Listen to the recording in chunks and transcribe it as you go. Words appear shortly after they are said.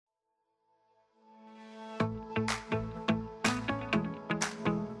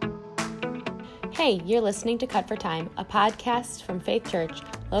Hey, you're listening to Cut for Time, a podcast from Faith Church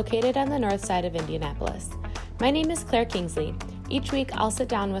located on the north side of Indianapolis. My name is Claire Kingsley. Each week, I'll sit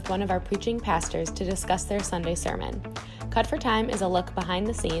down with one of our preaching pastors to discuss their Sunday sermon. Cut for Time is a look behind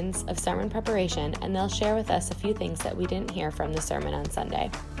the scenes of sermon preparation, and they'll share with us a few things that we didn't hear from the sermon on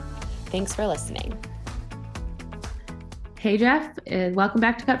Sunday. Thanks for listening. Hey, Jeff, and welcome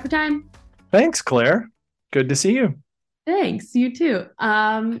back to Cut for Time. Thanks, Claire. Good to see you. Thanks, you too.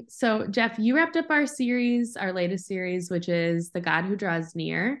 So Jeff, you wrapped up our series, our latest series, which is The God Who Draws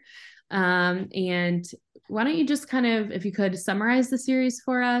Near. And why don't you just kind of, if you could, summarize the series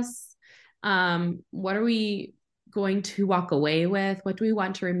for us? What are we going to walk away with? What do we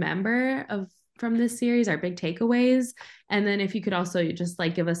want to remember from this series, our big takeaways? And then if you could also just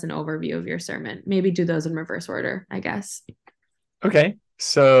give us an overview of your sermon, maybe do those in reverse order, I guess. Okay.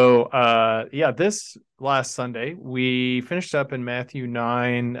 So, this last Sunday, we finished up in Matthew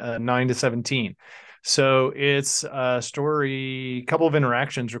 9 to 17. So it's a story, couple of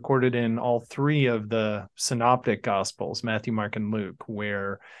interactions recorded in all three of the synoptic gospels, Matthew, Mark, and Luke,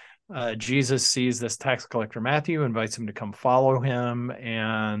 where Jesus sees this tax collector, Matthew, invites him to come follow him.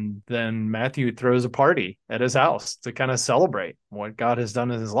 And then Matthew throws a party at his house to kind of celebrate what God has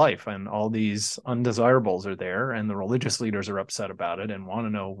done in his life. And all these undesirables are there, and the religious leaders are upset about it and want to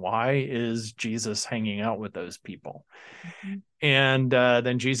know, why is Jesus hanging out with those people? Mm-hmm. And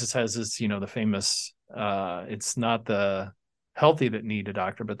then Jesus has this, the famous, it's not the healthy that need a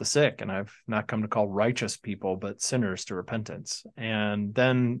doctor, but the sick. And I've not come to call righteous people, but sinners to repentance. And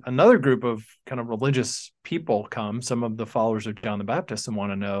then another group of kind of religious people come, some of the followers of John the Baptist, and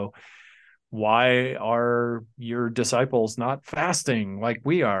want to know, why are your disciples not fasting like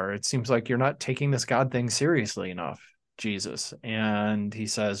we are? It seems like you're not taking this God thing seriously enough, Jesus. And he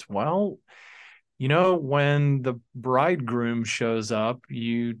says, well, when the bridegroom shows up,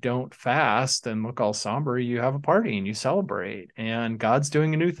 you don't fast and look all somber. You have a party and you celebrate. And God's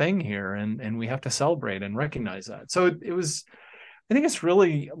doing a new thing here, and we have to celebrate and recognize that. So I think it's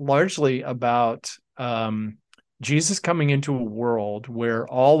really largely about Jesus coming into a world where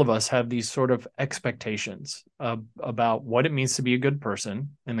all of us have these sort of expectations about what it means to be a good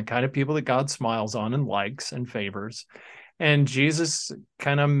person and the kind of people that God smiles on and likes and favors. And Jesus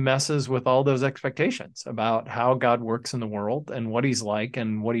kind of messes with all those expectations about how God works in the world and what he's like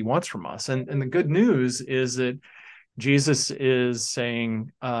and what he wants from us. And the good news is that Jesus is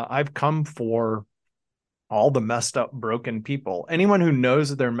saying, I've come for all the messed up, broken people. Anyone who knows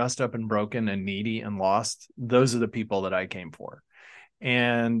that they're messed up and broken and needy and lost, those are the people that I came for.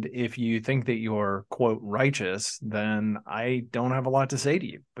 And if you think that you're, quote, righteous, then I don't have a lot to say to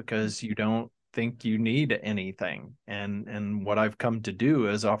you, because you don't think you need anything. And what I've come to do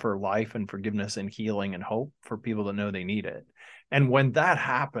is offer life and forgiveness and healing and hope for people that know they need it. And when that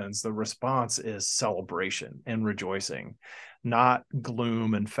happens, the response is celebration and rejoicing, not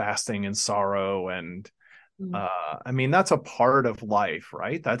gloom and fasting and sorrow. And that's a part of life,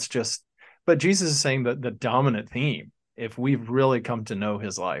 right? But Jesus is saying that the dominant theme, if we've really come to know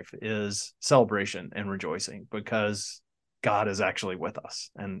his life, is celebration and rejoicing, because God is actually with us,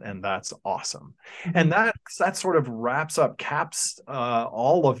 and that's awesome. Mm-hmm. And that sort of caps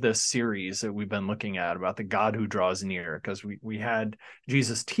all of this series that we've been looking at about the God who draws near, because we had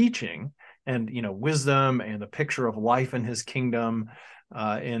Jesus teaching and wisdom and the picture of life in his kingdom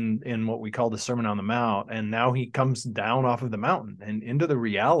in what we call the Sermon on the Mount, and now he comes down off of the mountain and into the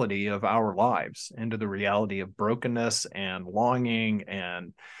reality of our lives, into the reality of brokenness and longing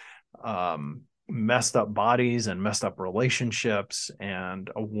and messed up bodies and messed up relationships and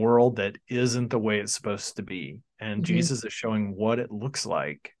a world that isn't the way it's supposed to be. And mm-hmm. Jesus is showing what it looks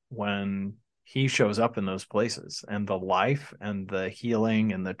like when he shows up in those places, and the life and the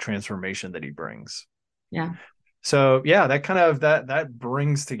healing and the transformation that he brings. Yeah. So that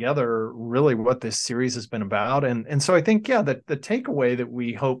brings together really what this series has been about. And so I think, the takeaway that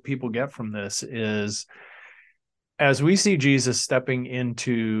we hope people get from this is, as we see Jesus stepping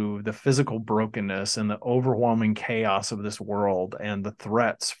into the physical brokenness and the overwhelming chaos of this world and the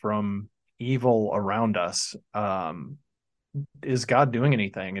threats from evil around us, is God doing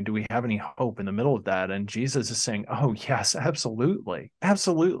anything? And do we have any hope in the middle of that? And Jesus is saying, oh, yes, absolutely.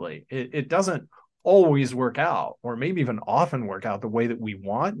 Absolutely. It doesn't always work out, or maybe even often work out the way that we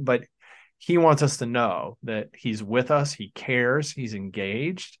want, but he wants us to know that he's with us, he cares, he's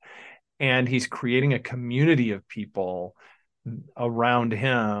engaged, and he's creating a community of people around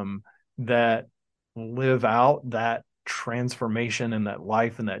him that live out that transformation and that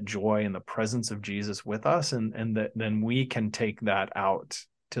life and that joy and the presence of Jesus with us. And that then we can take that out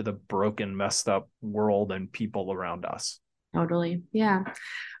to the broken, messed up world and people around us. Totally. Yeah.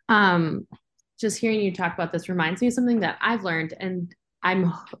 just hearing you talk about this reminds me of something that I've learned, and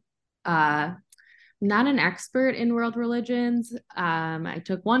I'm uh, not an expert in world religions. I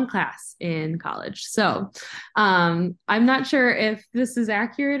took one class in college. So I'm not sure if this is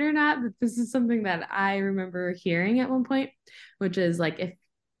accurate or not, but this is something that I remember hearing at one point, which is like if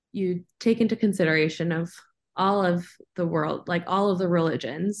you take into consideration of all of the world, like all of the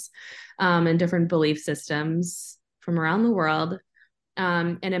religions and different belief systems from around the world,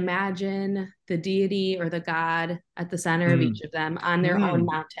 and imagine the deity or the God at the center of Mm. each of them on their own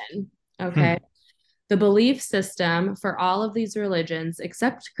Mm. mountain. Hmm. Okay. The belief system for all of these religions,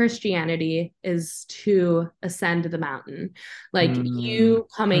 except Christianity, is to ascend the mountain. Like Mm. you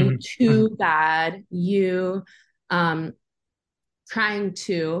coming to God, you um, trying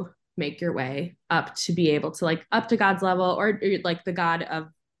to make your way up to be able to like up to God's level or like the God of,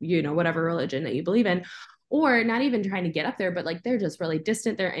 whatever religion that you believe in, or not even trying to get up there, but like they're just really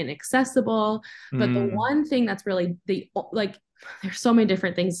distant, they're inaccessible. But the Mm. one thing that's really there's so many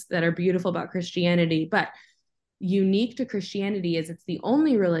different things that are beautiful about Christianity, but unique to Christianity is it's the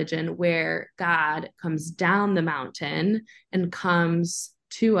only religion where God comes down the mountain and comes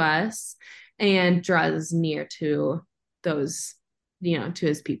to us and draws near to those, to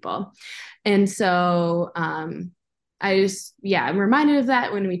his people. And so I'm reminded of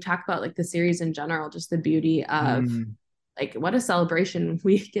that when we talk about like the series in general, just the beauty of Mm. like what a celebration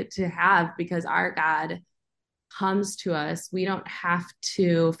we get to have because our God comes to us. We don't have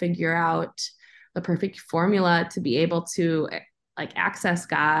to figure out the perfect formula to be able to like access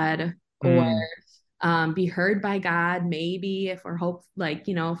God or Mm. be heard by God, maybe if we're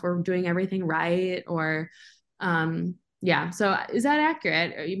if we're doing everything right or yeah. So is that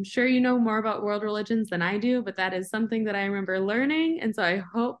accurate? I'm sure you know more about world religions than I do, but that is something that I remember learning. And so I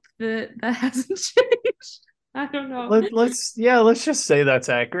hope that that hasn't changed. I don't know. Let's just say that's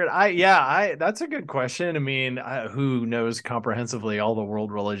accurate. I that's a good question. I mean, who knows comprehensively all the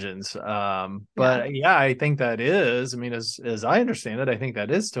world religions? Yeah. But yeah, I think that is. I mean, as I understand it, I think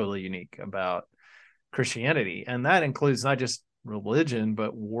that is totally unique about Christianity, and that includes not just religion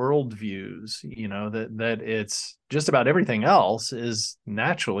but worldviews. That it's just about everything else is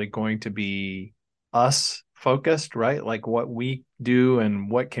naturally going to be us focused, right? Like what we do and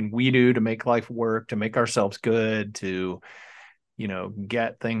what can we do to make life work, to make ourselves good, to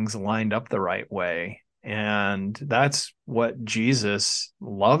get things lined up the right way. And that's what Jesus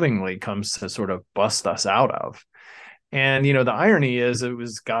lovingly comes to sort of bust us out of. And the irony is it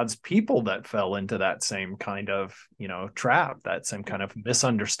was God's people that fell into that same kind of, trap, that same kind of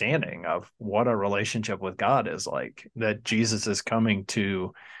misunderstanding of what a relationship with God is like, that Jesus is coming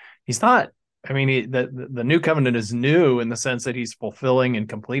to. He's not, I mean, the new covenant is new in the sense that he's fulfilling and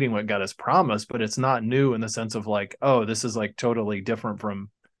completing what God has promised, but it's not new in the sense of like, oh, this is like totally different from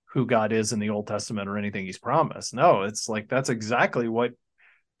who God is in the Old Testament or anything he's promised. No, it's like that's exactly what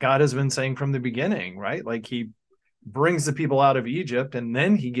God has been saying from the beginning, right? Like he brings the people out of Egypt and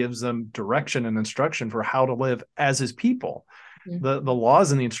then he gives them direction and instruction for how to live as his people. Mm-hmm. The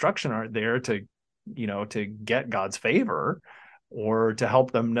laws and the instruction aren't there to to get God's favor or to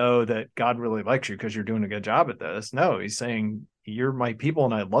help them know that God really likes you because you're doing a good job at this. No, he's saying you're my people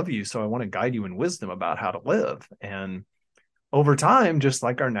and I love you, so I want to guide you in wisdom about how to live. And over time, just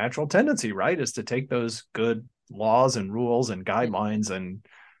like our natural tendency, right, is to take those good laws and rules and guidelines and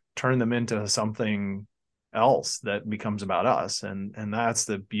turn them into something else that becomes about us. And that's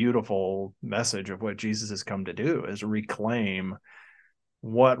the beautiful message of what Jesus has come to do, is reclaim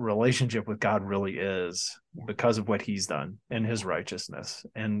what relationship with God really is because of what he's done in his righteousness.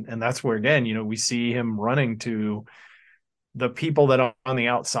 And that's where, again, we see him running to the people that are on the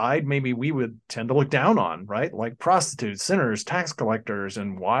outside maybe we would tend to look down on, right? Like prostitutes, sinners, tax collectors.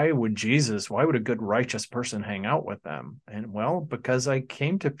 And why would a good righteous person hang out with them? And well, because I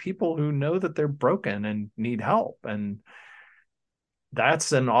came to people who know that they're broken and need help. And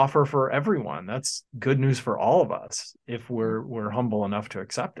that's an offer for everyone. That's good news for all of us if we're humble enough to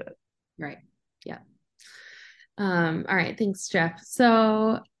accept it. Right. Yeah. All right. Thanks, Jeff.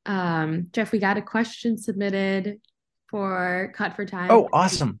 So, Jeff, we got a question submitted for Cut for Time. Oh,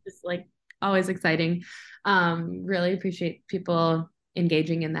 awesome. It's like always exciting. Really appreciate people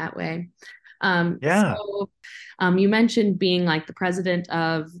engaging in that way. Yeah. So, you mentioned being like the president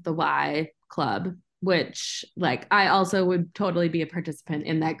of the Y Club, which like I also would totally be a participant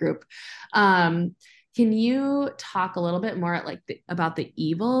in that group. Can you talk a little bit more about the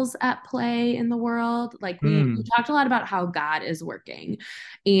evils at play in the world? Like we talked a lot about how God is working,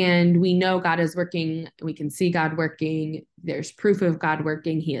 and we know God is working. We can see God working. There's proof of God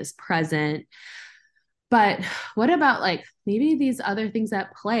working. He is present. But what about like maybe these other things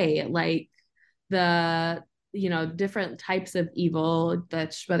at play? Like the different types of evil,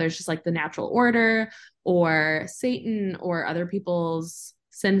 that's whether it's just like the natural order or Satan or other people's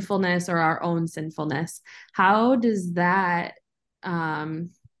sinfulness or our own sinfulness. How does that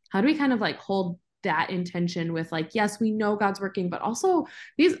how do we kind of like hold that intention with like, yes, we know God's working, but also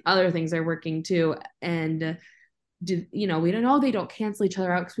these other things are working too. And we don't know, they don't cancel each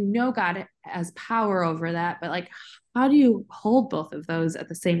other out because we know God has power over that. But like, how do you hold both of those at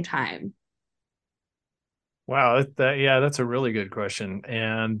the same time? Wow, that's a really good question.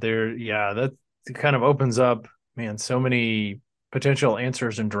 And that kind of opens up, man, so many potential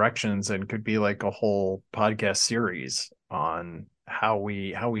answers and directions, and could be like a whole podcast series on how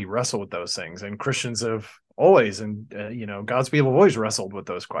we wrestle with those things. And Christians have always, and God's people have always wrestled with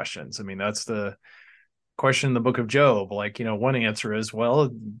those questions. I mean, that's the question in the book of Job. Like, one answer is, well,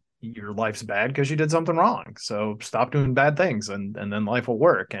 your life's bad because you did something wrong, so stop doing bad things, and then life will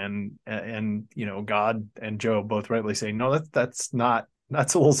work. And God and Job both rightly say, no, that's a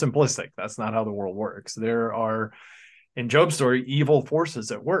little simplistic. That's not how the world works. There are, in Job's story, evil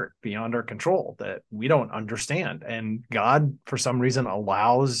forces at work beyond our control that we don't understand, and God for some reason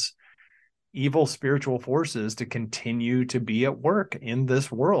allows evil spiritual forces to continue to be at work in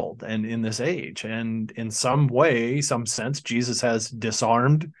this world and in this age. And in some way, some sense, Jesus has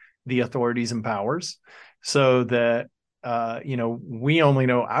disarmed the authorities and powers so that we only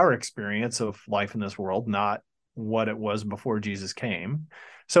know our experience of life in this world, not what it was before Jesus came.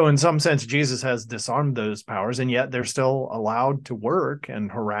 So in some sense, Jesus has disarmed those powers, and yet they're still allowed to work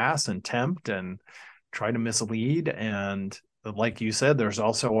and harass and tempt and try to mislead. And like you said, there's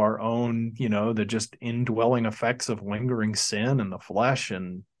also our own, the just indwelling effects of lingering sin in the flesh,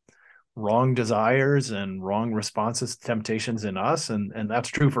 and wrong desires and wrong responses to temptations in us. And that's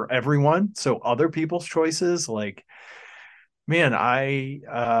true for everyone. So other people's choices, like, man,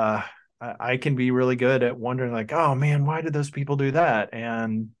 I can be really good at wondering, like, oh man, why did those people do that?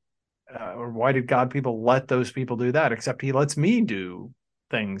 And or why did God people let those people do that? Except he lets me do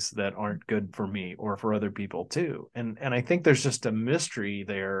things that aren't good for me or for other people too. And I think there's just a mystery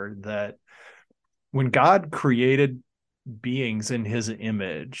there, that when God created beings in his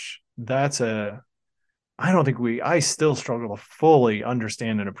image, I still struggle to fully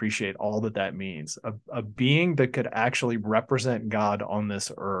understand and appreciate all that means. A being that could actually represent God on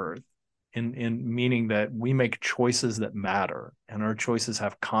this earth, in meaning that we make choices that matter, and our choices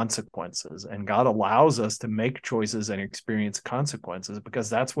have consequences, and God allows us to make choices and experience consequences because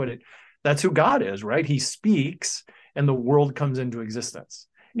that's who God is, right? He speaks and the world comes into existence,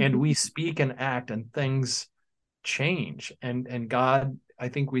 and we speak and act and things change. And God, I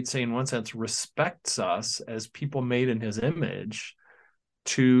think we'd say in one sense, respects us as people made in his image,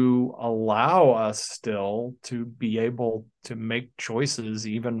 to allow us still to be able to make choices,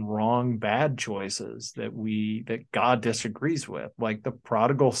 even wrong, bad choices that God disagrees with, like the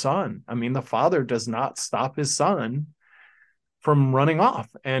prodigal son. I mean, the father does not stop his son from running off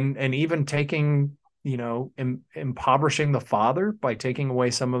and even taking, impoverishing the father by taking away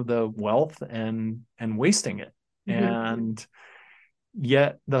some of the wealth and wasting it. And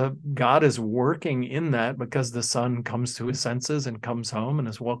yet the God is working in that, because the son comes to his senses and comes home and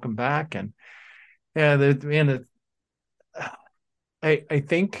is welcome back. And I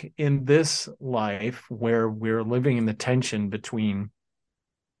think in this life where we're living in the tension between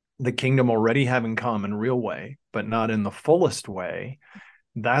the kingdom already having come in a real way, but not in the fullest way,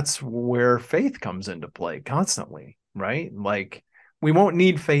 that's where faith comes into play constantly, right? Like, we won't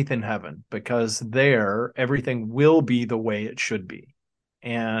need faith in heaven, because there everything will be the way it should be.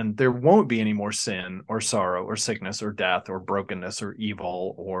 And there won't be any more sin or sorrow or sickness or death or brokenness or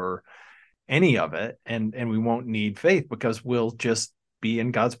evil or any of it. And we won't need faith, because we'll just be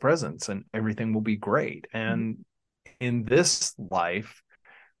in God's presence and everything will be great. And in this life,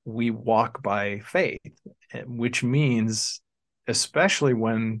 we walk by faith, which means, especially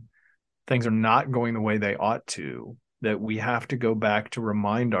when things are not going the way they ought to, that we have to go back to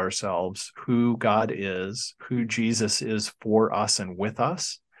remind ourselves who God is, who Jesus is for us and with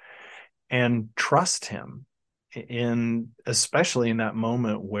us, and trust him, especially in that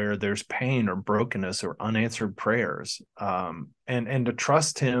moment where there's pain or brokenness or unanswered prayers, and to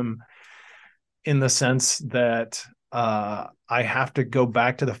trust him in the sense that I have to go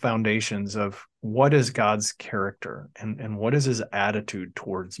back to the foundations of what is God's character, and what is his attitude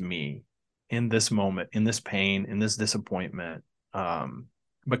towards me in this moment, in this pain, in this disappointment.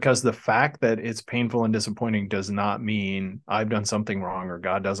 Because the fact that it's painful and disappointing does not mean I've done something wrong, or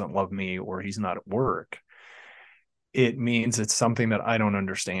God doesn't love me, or he's not at work. It means it's something that I don't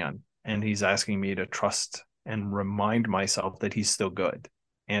understand, and he's asking me to trust and remind myself that he's still good.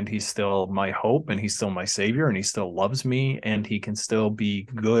 and he's still my hope, and he's still my savior, and he still loves me, and he can still be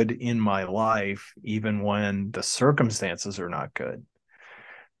good in my life even when the circumstances are not good.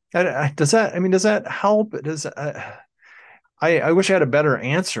 Does that help? I wish I had a better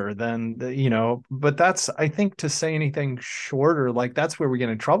answer than but that's, I think, to say anything shorter, like, that's where we get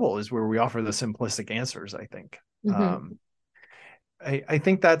in trouble, is where we offer the simplistic answers, I think. Mm-hmm. I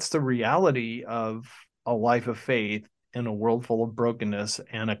think that's the reality of a life of faith in a world full of brokenness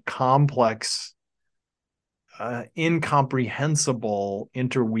and a complex, incomprehensible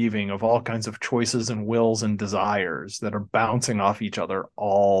interweaving of all kinds of choices and wills and desires that are bouncing off each other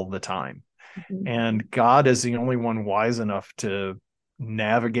all the time. Mm-hmm. And God is the only one wise enough to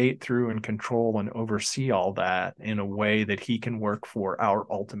navigate through and control and oversee all that in a way that he can work for our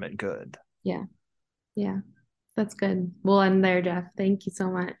ultimate good. Yeah. Yeah. That's good. We'll end there, Jeff. Thank you so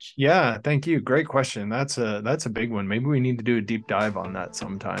much. Yeah, thank you. Great question. That's a big one. Maybe we need to do a deep dive on that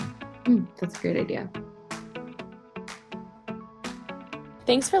sometime. That's a great idea.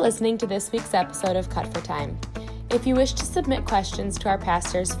 Thanks for listening to this week's episode of Cut for Time. If you wish to submit questions to our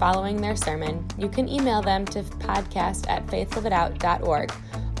pastors following their sermon, you can email them to podcast@faithliveitout.org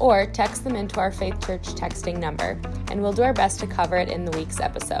or text them into our Faith Church texting number, and we'll do our best to cover it in the week's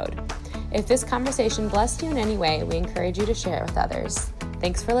episode. If this conversation blessed you in any way, we encourage you to share it with others.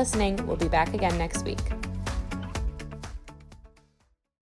 Thanks for listening. We'll be back again next week.